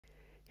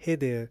Hey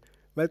there,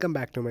 welcome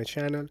back to my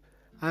channel.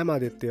 I'm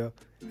Aditya,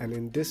 and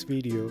in this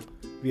video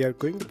we are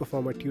going to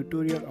perform a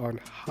tutorial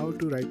on how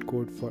to write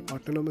code for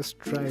autonomous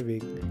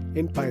driving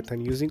in Python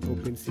using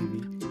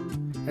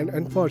OpenCV. And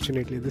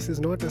unfortunately this is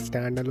not a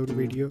standalone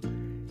video,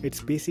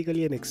 it's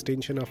basically an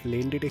extension of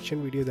lane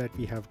detection video that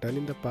we have done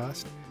in the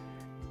past.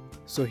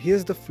 So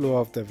here's the flow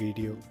of the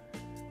video.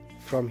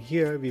 From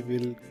here we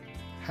will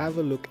have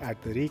a look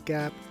at the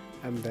recap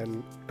and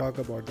then talk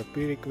about the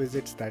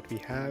prerequisites that we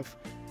have,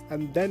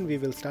 and then we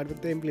will start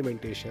with the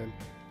implementation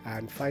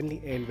and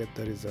finally end with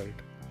the result.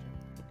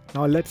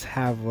 Now let's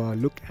have a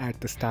look at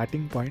the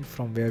starting point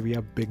from where we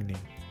are beginning.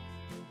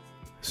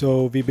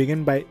 So we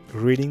begin by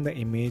reading the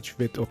image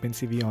with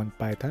OpenCV on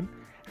Python,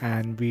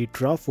 and we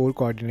draw 4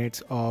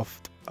 coordinates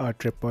of a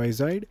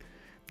trapezoid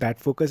that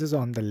focuses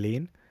on the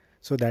lane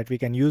so that we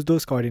can use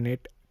those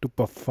coordinates to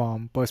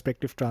perform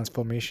perspective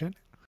transformation.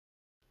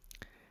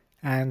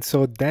 And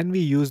so then we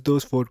use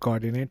those 4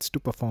 coordinates to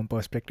perform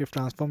perspective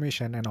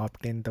transformation and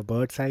obtain the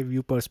bird's eye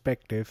view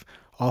perspective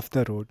of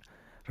the road.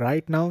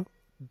 Right now,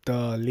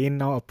 the lane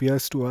now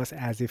appears to us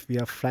as if we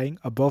are flying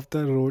above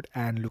the road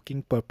and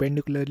looking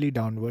perpendicularly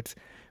downwards,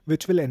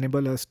 which will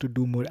enable us to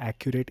do more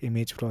accurate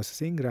image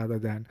processing rather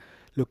than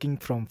looking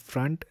from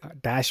front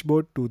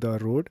dashboard to the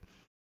road.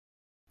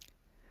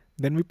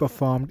 Then we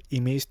performed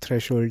image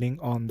thresholding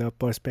on the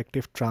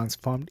perspective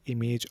transformed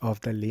image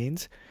of the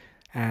lanes.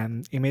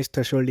 And image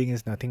thresholding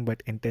is nothing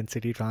but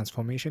intensity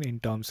transformation in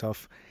terms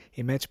of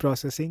image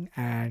processing,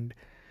 and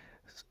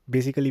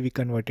basically we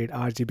converted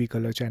RGB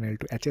color channel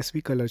to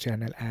HSV color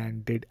channel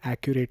and did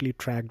accurately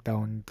track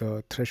down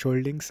the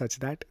thresholding such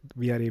that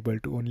we are able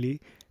to only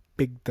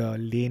pick the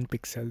lane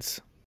pixels.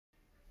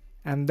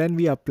 And then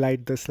we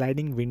applied the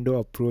sliding window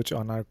approach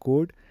on our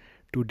code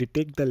to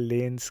detect the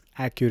lanes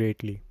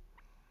accurately.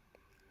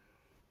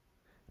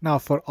 Now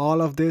for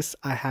all of this,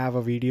 I have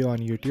a video on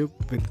YouTube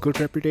with good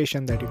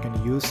reputation that you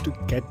can use to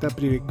get the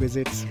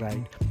prerequisites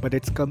right, but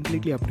it's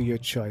completely up to your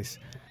choice,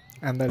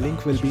 and the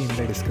link will be in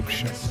the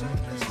description.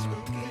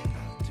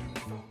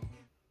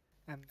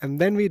 And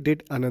then we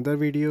did another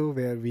video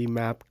where we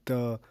mapped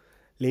the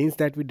lanes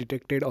that we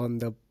detected on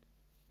the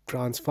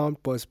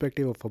transformed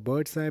perspective of a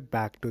bird's eye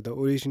back to the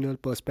original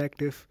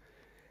perspective,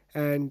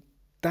 and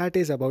that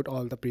is about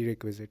all the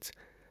prerequisites.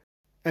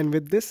 And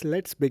with this,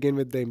 let's begin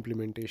with the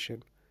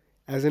implementation.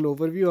 As an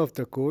overview of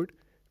the code,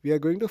 we are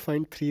going to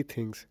find 3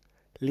 things.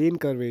 Lane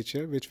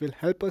curvature, which will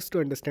help us to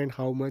understand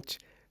how much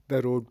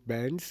the road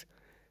bends.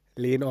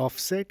 Lane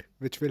offset,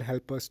 which will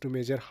help us to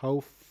measure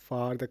how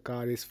far the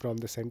car is from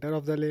the center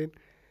of the lane.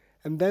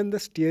 And then the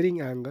steering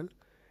angle,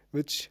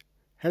 which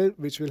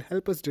will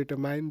help us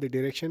determine the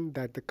direction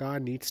that the car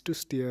needs to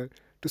steer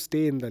to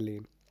stay in the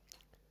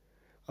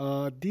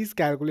lane. These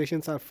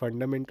calculations are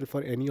fundamental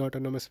for any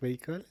autonomous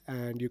vehicle,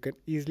 and you can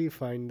easily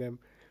find them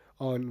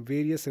on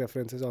various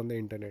references on the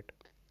internet.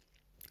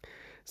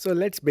 So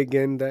let's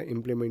begin the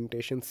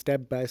implementation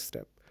step by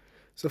step.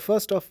 So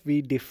first off,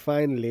 we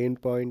define lane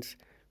points,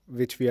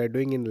 which we are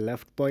doing in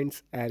left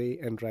points array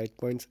and right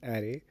points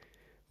array.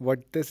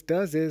 What this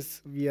does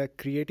is we are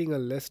creating a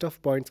list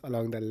of points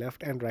along the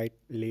left and right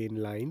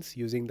lane lines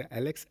using the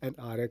LX and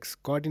RX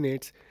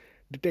coordinates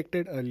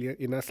detected earlier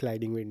in our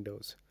sliding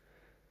windows.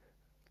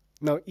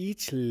 Now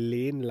each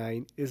lane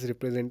line is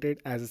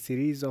represented as a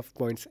series of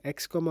points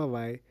x,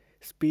 y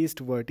spaced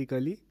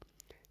vertically.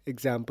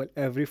 Example,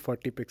 every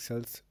 40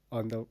 pixels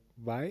on the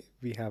y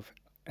we have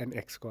an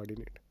x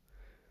coordinate.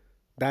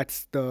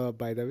 That's the,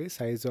 by the way,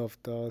 size of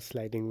the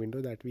sliding window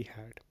that we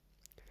had.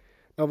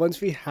 Now once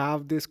we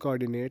have these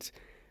coordinates,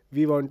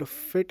 we want to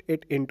fit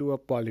it into a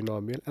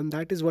polynomial, and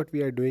that is what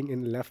we are doing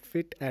in left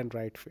fit and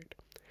right fit.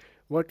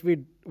 What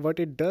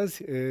it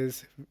does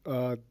is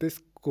this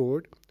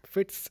code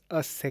fits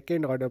a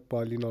second order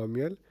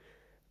polynomial,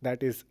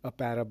 that is a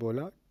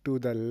parabola, to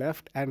the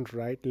left and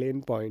right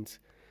lane points.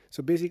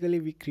 So basically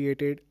we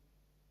created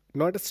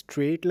not a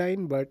straight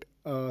line but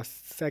a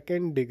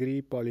second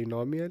degree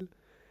polynomial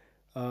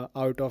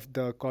out of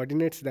the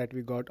coordinates that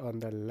we got on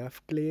the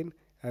left lane,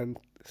 and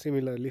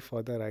similarly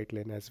for the right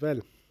lane as well.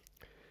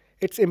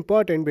 It's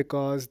important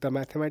because the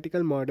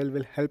mathematical model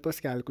will help us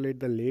calculate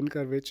the lane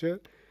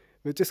curvature,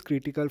 which is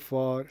critical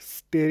for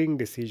steering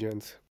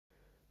decisions.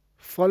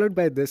 Followed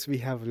by this, we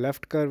have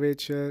left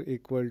curvature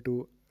equal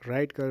to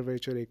right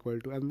curvature equal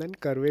to, and then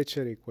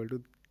curvature equal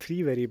to,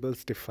 3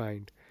 variables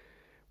defined.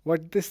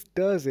 What this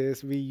does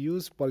is we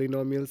use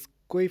polynomials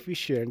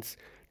coefficients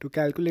to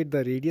calculate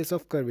the radius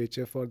of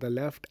curvature for the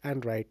left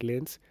and right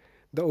lanes.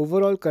 The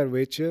overall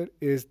curvature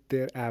is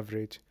their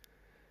average.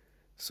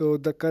 So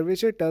the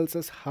curvature tells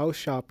us how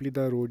sharply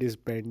the road is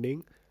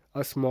bending.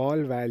 A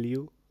small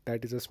value,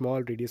 that is a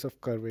small radius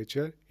of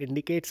curvature,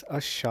 indicates a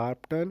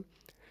sharp turn,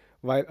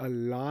 while a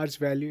large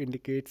value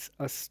indicates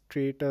a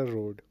straighter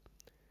road.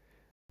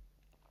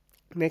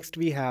 Next,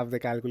 we have the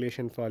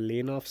calculation for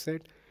lane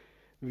offset.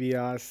 We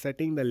are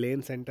setting the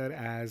lane center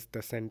as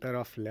the center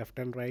of left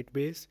and right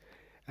base,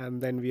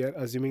 and then we are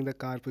assuming the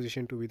car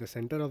position to be the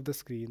center of the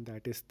screen,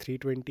 that is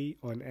 320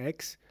 on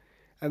X,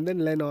 And then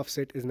lane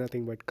offset is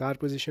nothing but car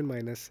position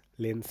minus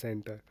lane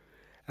center.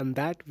 And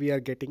that we are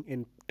getting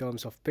in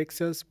terms of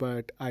pixels,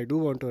 but I do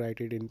want to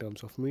write it in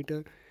terms of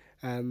meter.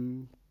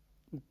 And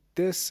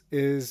this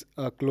is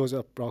a close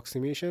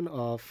approximation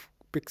of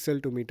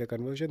pixel to meter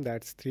conversion.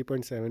 That's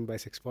 3.7 by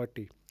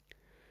 640.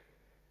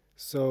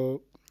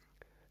 So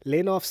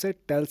lane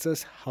offset tells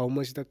us how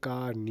much the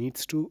car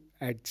needs to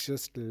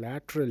adjust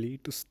laterally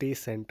to stay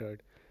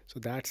centered. So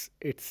that's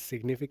its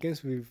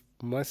significance. We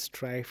must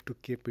strive to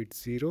keep it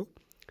 0.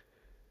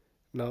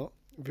 Now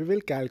we will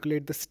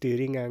calculate the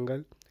steering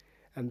angle,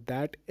 and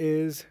that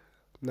is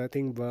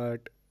nothing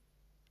but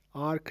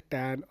arc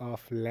tan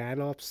of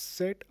lane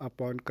offset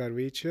upon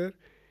curvature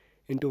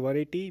into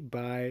 180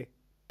 by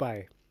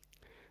pi.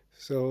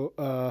 So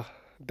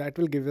that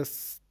will give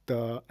us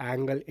the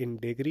angle in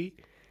degree,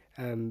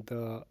 and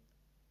the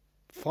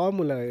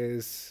formula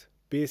is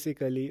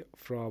basically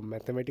from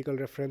mathematical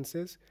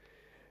references,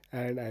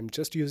 and I'm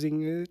just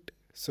using it.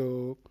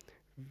 So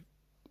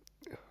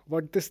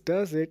what this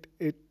does, it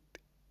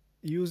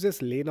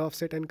uses lane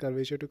offset and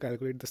curvature to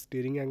calculate the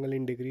steering angle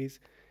in degrees,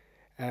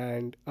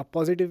 and a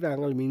positive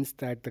angle means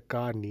that the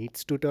car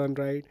needs to turn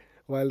right,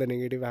 while the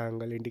negative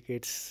angle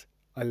indicates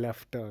a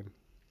left turn.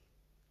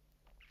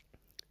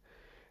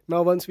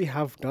 Now once we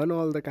have done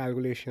all the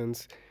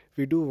calculations,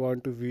 we do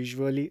want to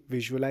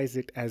visualize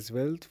it as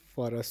well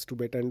for us to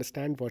better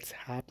understand what's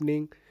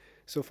happening.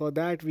 So for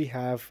that we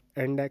have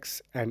end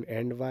x and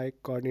end y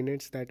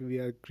coordinates that we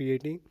are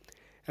creating,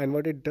 and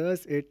what it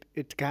does,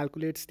 it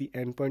calculates the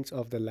endpoints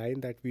of the line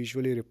that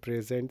visually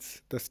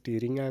represents the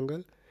steering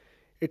angle.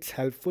 It's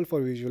helpful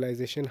for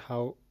visualizing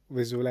how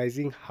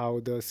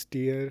the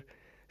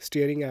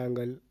steering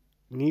angle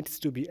needs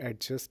to be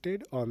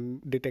adjusted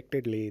on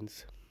detected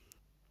lanes.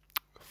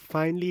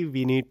 Finally,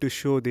 we need to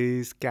show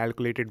these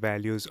calculated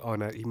values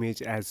on our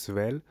image as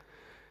well.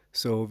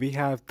 So we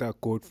have the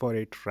code for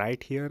it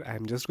right here.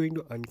 I'm just going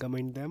to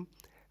uncomment them,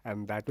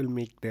 and that will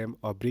make them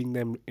or bring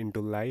them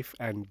into life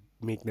and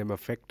make them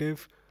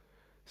effective.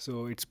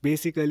 So it's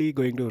basically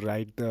going to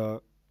write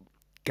the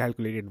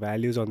calculated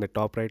values on the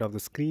top right of the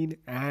screen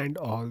and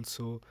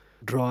also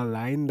draw a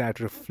line that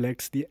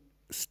reflects the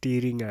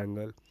steering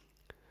angle.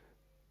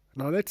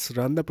 Now let's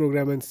run the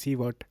program and see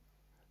what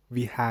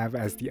we have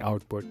as the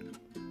output.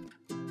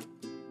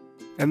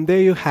 And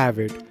there you have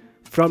it.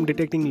 From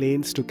detecting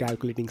lanes to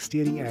calculating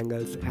steering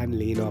angles and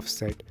lane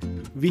offset,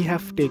 we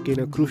have taken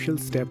a crucial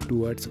step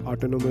towards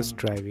autonomous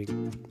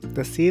driving.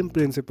 The same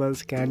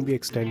principles can be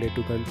extended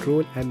to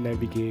control and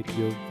navigate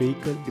your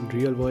vehicle in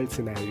real-world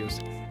scenarios.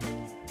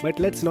 But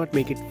let's not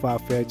make it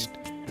far-fetched.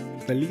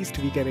 The least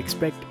we can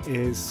expect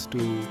is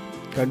to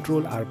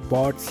control our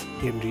bots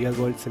in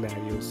real-world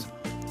scenarios.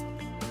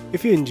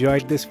 If you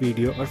enjoyed this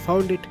video or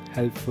found it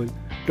helpful,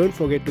 don't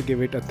forget to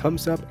give it a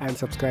thumbs up and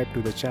subscribe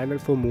to the channel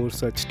for more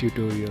such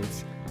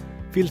tutorials.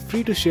 Feel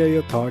free to share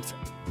your thoughts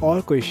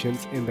or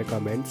questions in the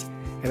comments,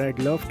 and I'd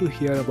love to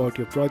hear about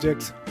your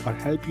projects or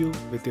help you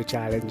with your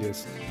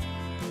challenges.